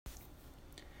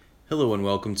Hello and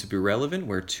welcome to Be Relevant,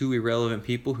 where two irrelevant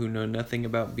people who know nothing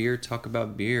about beer talk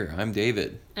about beer. I'm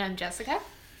David. And I'm Jessica.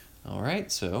 All right,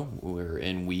 so we're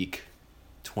in week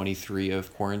 23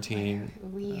 of quarantine.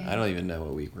 I don't even know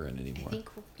what week we're in anymore. I think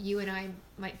you and I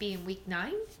might be in week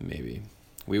 9? Maybe.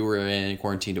 We were in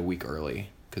quarantine a week early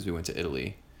because we went to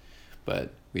Italy,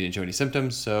 but we didn't show any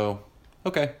symptoms, so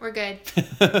okay. We're good.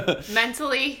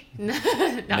 Mentally? Not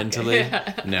Mentally?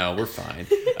 good. No, we're fine.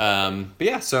 But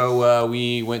yeah, so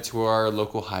we went to our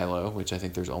local Hilo, which I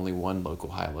think there's only one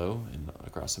local Hilo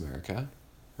across America,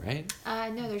 right?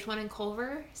 No, there's one in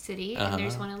Culver City and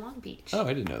there's one in Long Beach. Oh,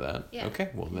 I didn't know that. Yeah. Okay,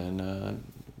 well then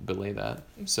belay that.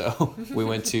 So we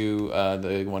went to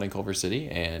the one in Culver City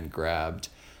and grabbed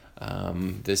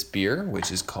this beer,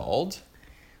 which is called...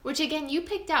 Which again, you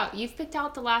picked out. You've picked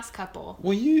out the last couple.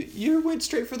 Well, you went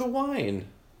straight for the wine.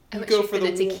 I You went go straight for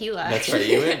the tequila. That's right.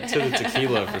 You went to the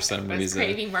tequila for some I was reason.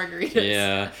 craving margaritas.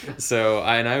 Yeah. So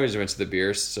I just went to the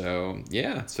beer. So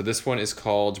yeah. So this one is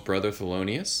called Brother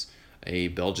Thelonious, a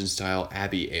Belgian-style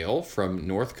Abbey Ale from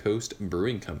North Coast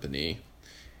Brewing Company.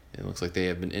 It looks like they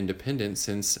have been independent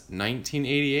since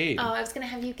 1988. Oh, I was going to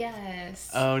have you guess.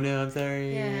 Oh, no, I'm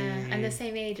sorry. Yeah, I'm the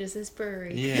same age as this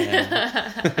brewery.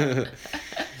 Yeah.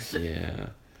 Yeah.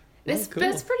 This Oh, cool.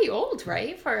 That's pretty old,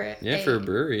 right? For a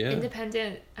brewery, yeah.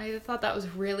 Independent. I thought that was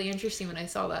really interesting when I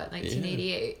saw that,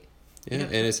 1988. Yeah,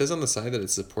 and it says on the side that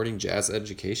it's supporting jazz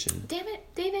education. Damn it,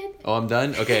 David. Oh, I'm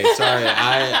done? Okay, sorry.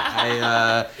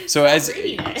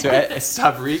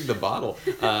 Stop reading the bottle.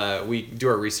 We do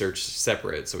our research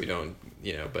separate, so we don't,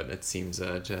 but it seems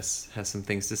Jess has some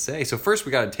things to say. So first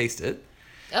we got to taste it.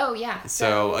 Oh, yeah.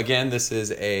 So again, this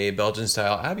is a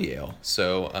Belgian-style Abbey Ale.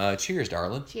 So cheers,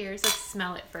 darling. Cheers. Let's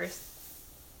smell it first.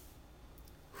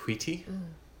 Wheaty?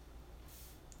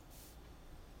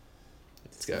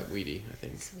 It's got wheaty, I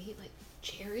think. Sweet, like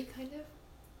cherry, kind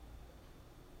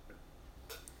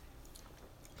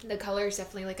of. The color is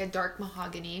definitely like a dark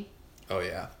mahogany, Oh,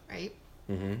 yeah. right?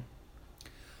 Mm-hmm.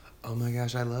 Oh my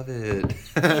gosh, I love it.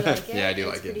 You like it? Yeah, I do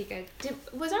It's like it. pretty good.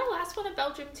 Was our last one a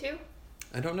Belgium too?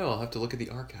 I don't know. I'll have to look at the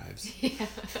archives. Yeah. I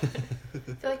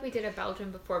feel like we did a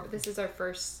Belgium before, but this is our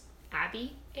first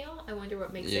Abbey Ale. I wonder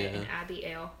what makes it an Abbey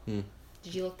Ale. Did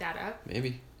you look that up?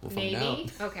 Maybe. We'll find out.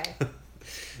 Maybe? Okay.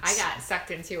 I got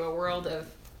sucked into a world of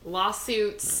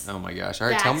lawsuits. Oh my gosh. All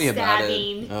right, tell me about it.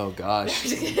 Backstabbing. Oh gosh.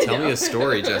 Tell me a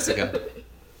story, Jessica.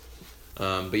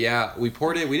 But yeah, we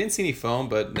poured it. We didn't see any foam,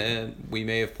 but then we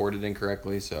may have poured it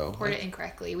incorrectly. So Poured it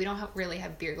incorrectly. We don't really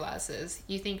have beer glasses.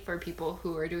 You think for people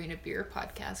who are doing a beer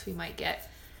podcast, we might get...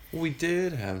 We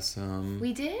did have some.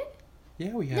 We did?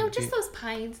 Yeah, we had. No, just those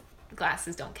pint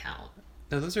glasses don't count.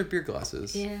 No, those are beer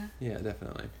glasses. Yeah. Yeah,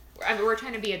 definitely. I mean, we're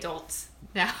trying to be adults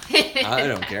now. I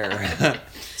don't care.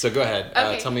 So go ahead.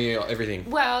 Okay. Tell me everything.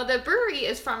 Well, the brewery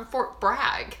is from Fort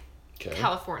Bragg, Okay.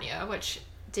 California, which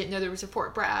didn't know there was a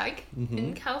Fort Bragg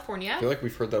in California. I feel like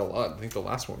we've heard that a lot. I think the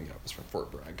last one we got was from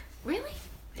Fort Bragg. Really?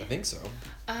 I think so.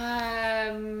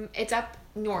 It's up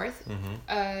north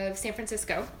of San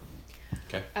Francisco.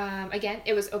 Okay. Again,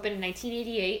 it was opened in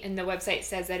 1988, and the website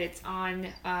says that it's on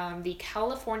the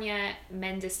California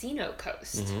Mendocino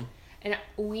coast. And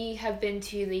we have been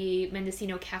to the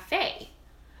Mendocino Cafe.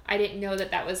 I didn't know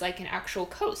that was like an actual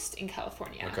coast in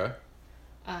California. Okay.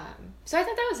 So I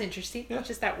thought that was interesting. Yeah.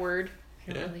 Just that word.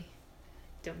 I Yeah. really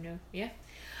don't know. Yeah.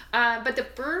 But the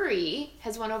brewery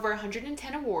has won over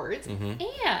 110 awards,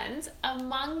 and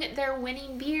among their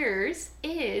winning beers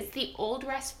is the Old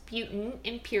Rasputin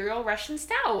Imperial Russian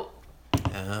Stout.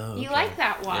 Oh, You like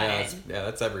that one? Yeah,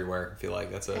 that's everywhere. I feel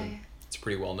like it's a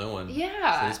pretty well known one.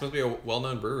 Yeah. So this must be a well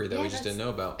known brewery that Yeah, we just didn't know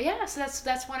about. Yeah, so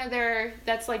that's one of their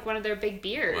like one of their big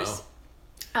beers.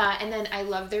 Wow. And then I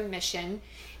love their mission.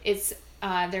 It's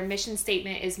their mission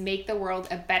statement is make the world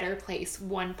a better place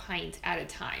one pint at a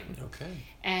time. Okay.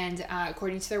 And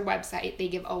according to their website, they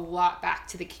give a lot back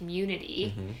to the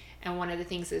community. And one of the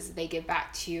things is they give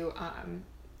back to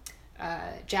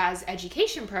jazz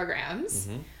education programs.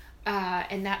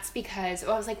 And that's because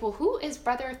I was like, well, who is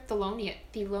Brother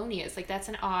Thelonious? Like, that's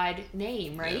an odd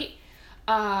name, right?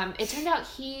 Yeah. It turned out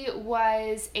he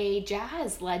was a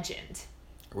jazz legend.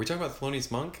 Are we talking about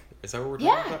Thelonious Monk? Is that what we're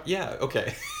talking about? Yeah,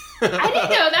 okay. I didn't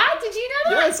know that. Did you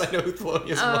know that? Yes, I know who Thelonious Monk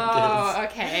is. Oh,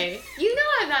 okay. You know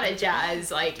I'm not a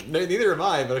jazz, like... No, neither am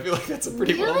I, but I feel like that's a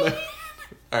pretty Really? well known...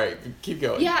 All right, keep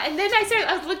going. Yeah, and then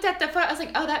I looked at the photo, I was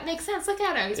like, oh, that makes sense. Look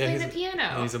at him. He's playing the piano.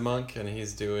 And he's a monk, and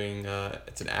he's doing...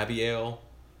 it's an Abbey Ale.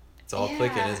 It's all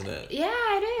clicking, isn't it? Yeah,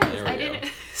 it is. There we I go.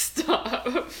 didn't... Stop.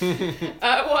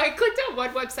 Well, I clicked on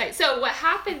one website. So what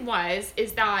happened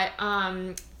is that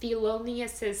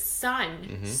Thelonious'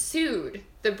 son sued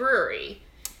the brewery.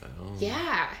 Oh.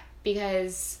 Yeah.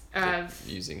 because of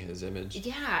using his image.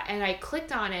 Yeah, and I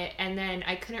clicked on it, and then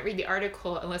I couldn't read the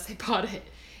article unless I bought it,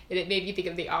 and it made me think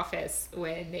of The Office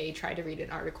when they tried to read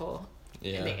an article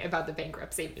about the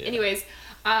bankruptcy. Yeah. Anyways,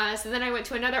 so then I went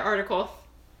to another article,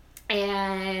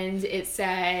 and it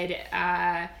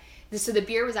said so the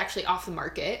beer was actually off the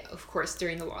market, of course,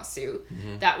 during the lawsuit.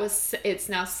 It's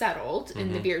now settled,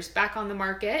 and the beer's back on the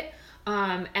market.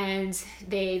 And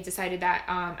they decided that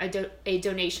a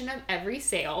donation of every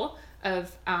sale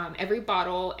of every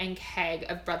bottle and keg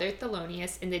of Brother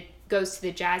Thelonious goes to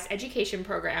the Jazz Education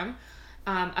Program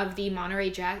of the Monterey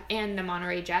Jazz and the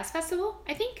Monterey Jazz Festival,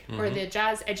 I think, or the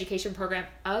Jazz Education Program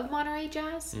of Monterey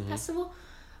Jazz Festival.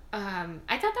 I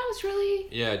thought that was really...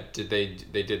 Yeah,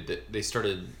 they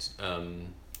started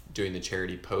doing the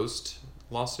charity post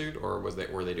lawsuit, or were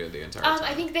they doing the entire time?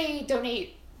 I think they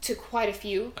donate to quite a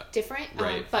few different,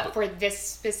 but for this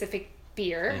specific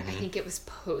beer, I think it was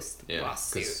post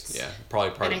lawsuit. Yeah,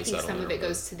 probably part and of the settlement. And I think some of it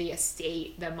goes to the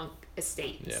estate, the Monk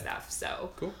estate and stuff.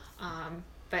 So cool.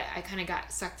 But I kind of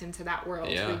got sucked into that world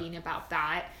reading about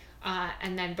that.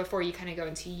 And then before you kind of go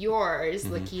into yours,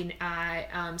 looking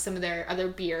at some of their other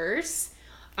beers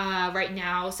right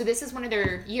now. So this is one of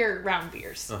their year-round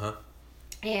beers.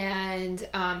 And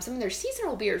some of their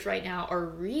seasonal beers right now are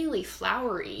really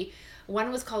flowery.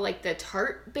 One was called like the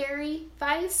Tart Berry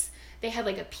Weiss. They had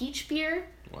like a peach beer.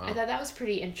 Wow. I thought that was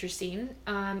pretty interesting.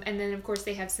 And then of course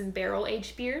they have some barrel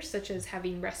aged beers, such as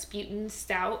having Rasputin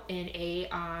Stout in a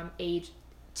age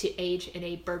in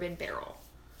a bourbon barrel.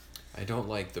 I don't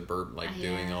like the bourbon,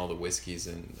 doing all the whiskeys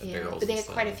and barrels. But they had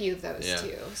quite a few of those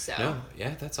too. So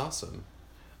that's awesome.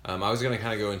 I was going to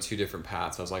kind of go in two different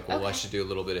paths. I was like, I should do a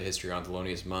little bit of history on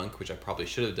Thelonious Monk, which I probably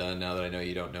should have done now that I know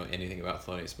you don't know anything about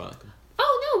Thelonious Monk.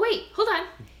 Oh, no, wait, hold on.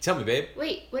 Tell me, babe.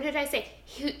 Wait, what did I say?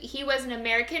 He was an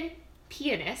American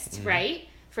pianist, right?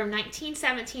 From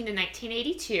 1917 to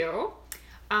 1982.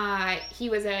 He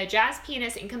was a jazz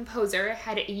pianist and composer,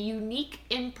 had a unique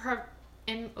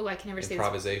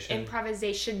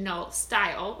improvisational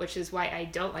style, which is why I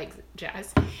don't like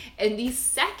jazz, and the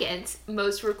second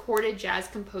most recorded jazz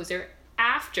composer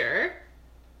after...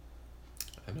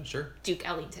 I'm not sure. Duke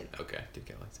Ellington. Okay,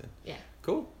 Duke Ellington. Yeah.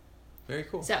 Cool. Very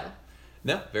cool. So...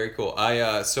 No, very cool. I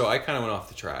kind of went off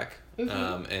the track,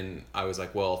 and I was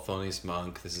like, well, Thelonious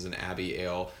Monk, this is an Abbey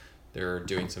Ale. They're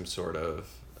doing some sort of,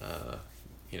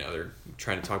 they're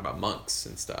trying to talk about monks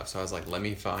and stuff. So I was like, let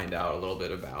me find out a little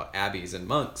bit about abbeys and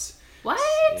monks. What?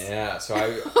 Yeah. So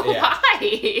Why?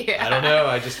 I don't know.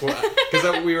 I just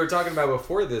because we were talking about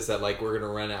before this that like we're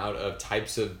gonna run out of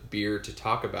types of beer to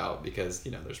talk about because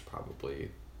there's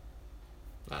probably.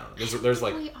 I don't know. There's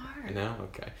like. We are. No?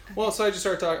 Okay. Well, so I just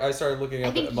started looking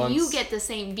up. I think you get the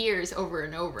same beers over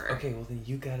and over. Okay, well then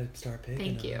you gotta start picking.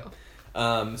 Thank you.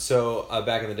 So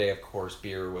back in the day, of course,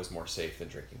 beer was more safe than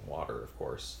drinking water. Of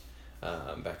course,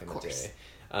 back in the day,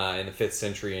 in the 5th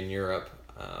century in Europe,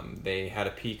 they had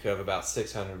a peak of about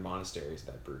 600 monasteries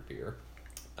that brewed beer.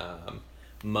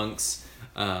 Monks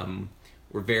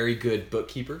were very good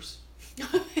bookkeepers.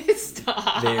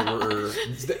 Stop. They were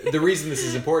the reason this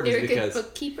is important is because good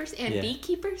bookkeepers and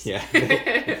beekeepers. Yeah,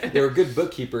 they were good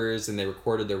bookkeepers and they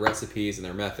recorded their recipes and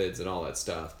their methods and all that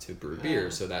stuff to brew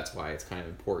beer. So that's why it's kind of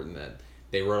important that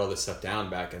they wrote all this stuff down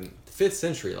back in the 5th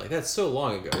century. Like that's so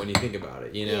long ago when you think about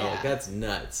it. Like that's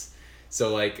nuts.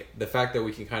 So like the fact that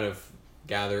we can kind of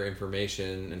gather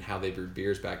information and how they brewed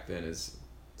beers back then is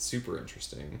super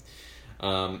interesting.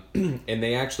 And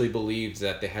they actually believed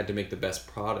that they had to make the best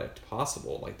product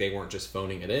possible. Like they weren't just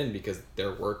phoning it in because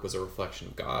their work was a reflection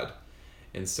of God.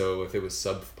 And so if it was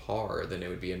subpar, then it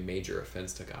would be a major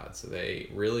offense to God. So they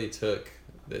really took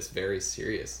this very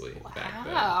seriously back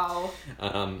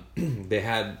then. They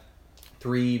had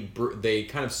they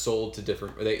kind of sold to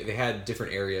different, they had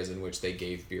different areas in which they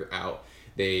gave beer out.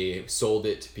 They sold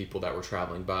it to people that were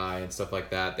traveling by and stuff like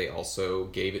that. They also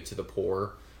gave it to the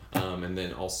poor. And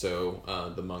then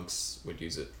also the monks would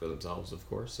use it for themselves, of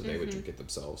course, so they would drink it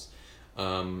themselves.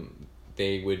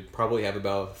 They would probably have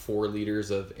about 4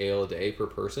 liters of ale a day per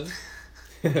person,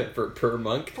 per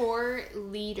monk. 4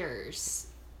 liters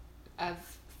of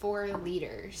 4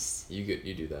 liters. You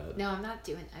do that. No, I'm not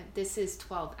doing that. This is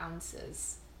 12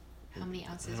 ounces. How many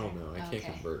ounces? I don't know. I can't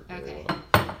convert very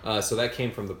well. So that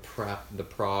came from the Prague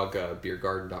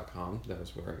beergarden.com. That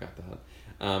was where I got that.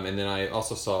 And then I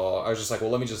also I was just like,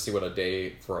 well, let me just see what a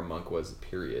day for a monk was,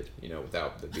 period,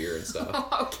 without the beer and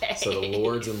stuff. Okay. So the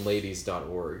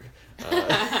lordsandladies.org.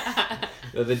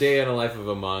 The day in the life of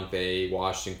a monk, they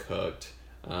washed and cooked.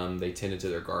 They tended to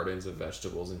their gardens of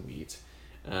vegetables and wheat.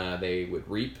 They would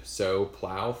reap, sow,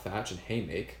 plow, thatch, and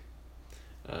haymake.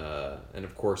 And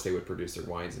of course, they would produce their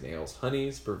wines and ales.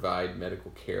 Honeys provide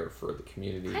medical care for the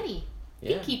community. Honey.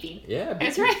 Yeah. Beekeeping. Yeah,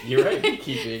 That's right. You're right,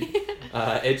 beekeeping.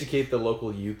 Educate the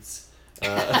local youths.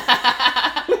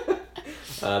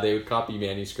 They would copy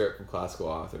manuscript from classical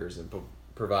authors and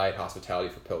provide hospitality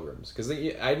for pilgrims. Because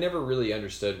I never really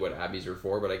understood what abbeys were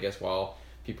for, but I guess while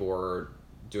people were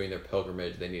doing their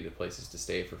pilgrimage, they needed places to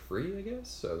stay for free, I guess.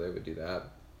 So they would do that.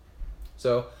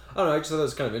 So I don't know. I just thought that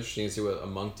was kind of interesting to see what a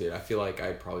monk did. I feel like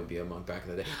I'd probably be a monk back in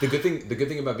the day. The good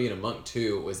thing about being a monk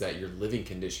too was that your living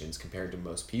conditions compared to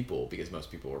most people, because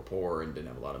most people were poor and didn't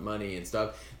have a lot of money and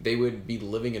stuff, they would be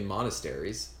living in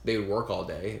monasteries. They would work all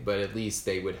day, but at least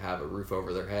they would have a roof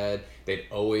over their head. They'd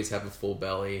always have a full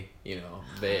belly. It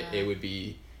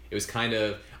was kind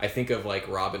of, I think of like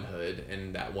Robin Hood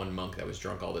and that one monk that was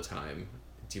drunk all the time.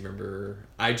 Do you remember?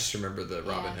 I just remember the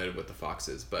Robin Hood with the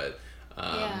foxes, but.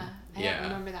 I don't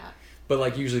remember that. But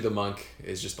like usually the monk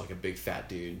is just like a big fat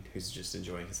dude who's just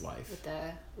enjoying his life. With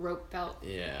the rope belt.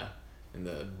 Yeah. And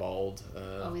the bald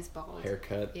always bald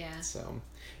haircut. Yeah. So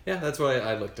yeah, that's what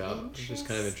I looked up. It's just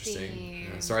kind of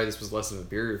interesting. Sorry, this was less of a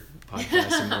beer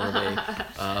podcast and more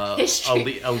of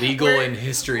a legal and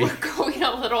history. We're going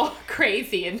a little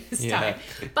crazy in this time.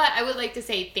 But I would like to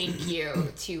say thank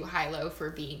you to Hilo for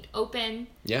being open.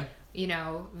 Yeah.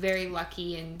 Very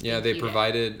lucky and they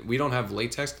provided. We don't have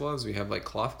latex gloves. We have like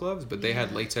cloth gloves, but they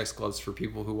had latex gloves for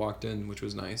people who walked in, which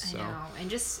was nice. I know, and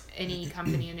just any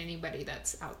company and anybody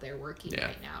that's out there working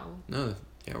right now. No,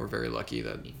 we're very lucky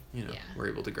that we're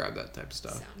able to grab that type of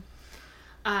stuff.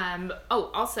 So.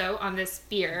 Also on this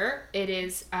beer, it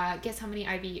is. Guess how many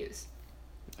IBUs?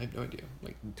 I have no idea.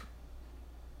 Like,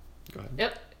 go ahead.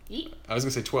 Yep. I was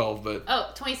gonna say 12,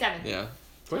 but 27. Yeah,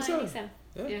 27.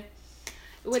 Yeah.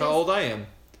 That's how old I am.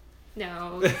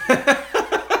 No.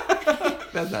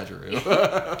 That's not true.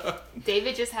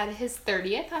 David just had his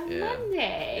 30th on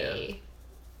Monday. Yeah.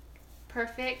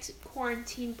 Perfect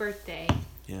quarantine birthday.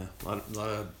 Yeah, a lot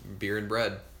of beer and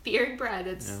bread. Beer and bread.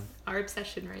 It's our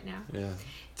obsession right now. Yeah.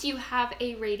 Do you have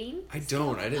a rating? I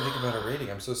don't. I didn't think about a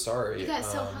rating. I'm so sorry. You got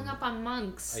so hung up on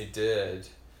monks. I did.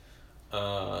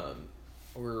 We're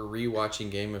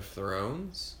rewatching Game of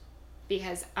Thrones.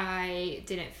 Because I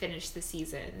didn't finish the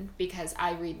season because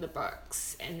I read the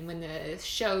books, and when the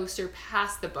show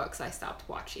surpassed the books, I stopped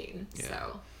watching.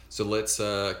 Yeah. So let's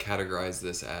categorize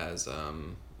this as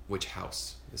which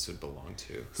house this would belong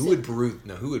to. Who would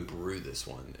brew this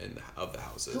one of the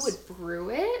houses? Who would brew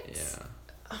it?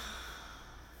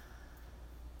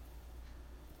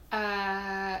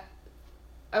 Yeah.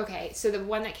 Okay, so the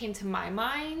one that came to my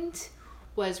mind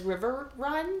was River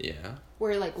Run. Yeah.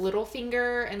 Where like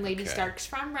Littlefinger and Lady Stark's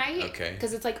from, right? Okay.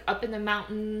 Because it's like up in the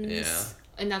mountains. Yeah.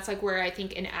 And that's like where I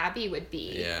think an abbey would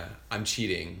be. Yeah. I'm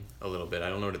cheating a little bit. I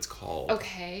don't know what it's called.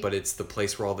 Okay. But it's the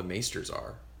place where all the maesters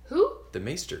are. Who? The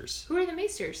maesters. Who are the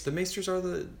maesters? The maesters are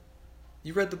the...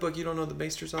 You read the book, you don't know who the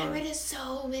maesters are? I read it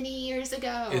so many years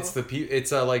ago.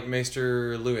 It's like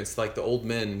Maester Lewis, like the old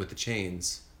men with the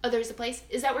chains. Oh, there's a place?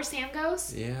 Is that where Sam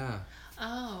goes? Yeah.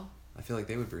 Oh. I feel like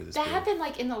they would brew this That beer. happened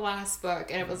like in the last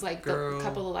book, and it was like a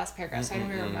couple of the last paragraphs. So I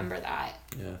don't even remember that.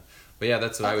 Yeah. But yeah,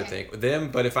 that's what I would think.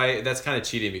 That's kind of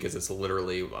cheating because it's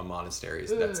literally a monastery.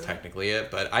 So that's technically it.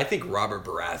 But I think Robert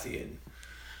Baratheon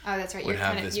would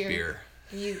have this beer.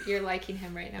 You're liking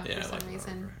him right now for some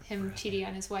reason. Him cheating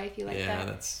on his wife, you like that? Yeah,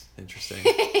 that's interesting.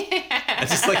 I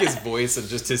just like his voice and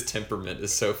just his temperament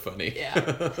is so funny.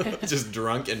 Yeah. Just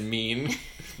drunk and mean,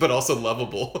 but also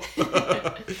lovable.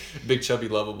 Big, chubby,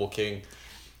 lovable king.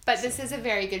 But this is a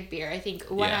very good beer. I think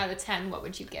 1 out of 10, what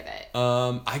would you give it?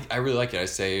 I really like it. I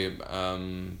say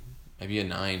maybe a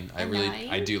 9.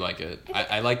 I do like it.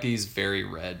 I like these very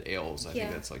red ales. I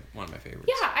think that's like one of my favorites.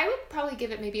 Yeah, I would probably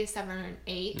give it maybe a 7 or an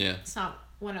 8. Yeah. It's not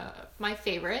one of my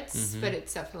favorites, but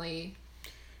it's definitely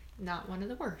not one of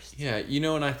the worst. Yeah,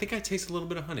 and I think I taste a little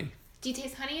bit of honey. Do you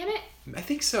taste honey in it? I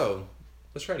think so.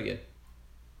 Let's try it again.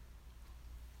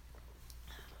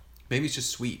 Maybe it's just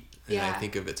sweet, and I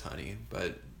think of it's honey,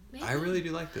 but maybe. I really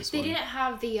do like this one. They didn't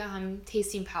have the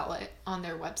tasting palette on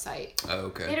their website. Oh,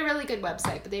 okay. They had a really good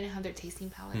website, but they didn't have their tasting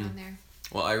palette on there.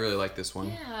 Well, I really like this one.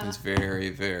 Yeah. It's very,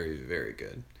 very, very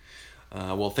good.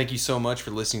 Well, thank you so much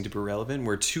for listening to Beerrelevant.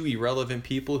 We're two irrelevant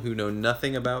people who know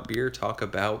nothing about beer talk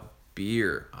about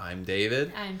beer. I'm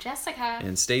David. I'm Jessica.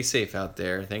 And stay safe out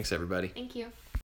there. Thanks, everybody. Thank you.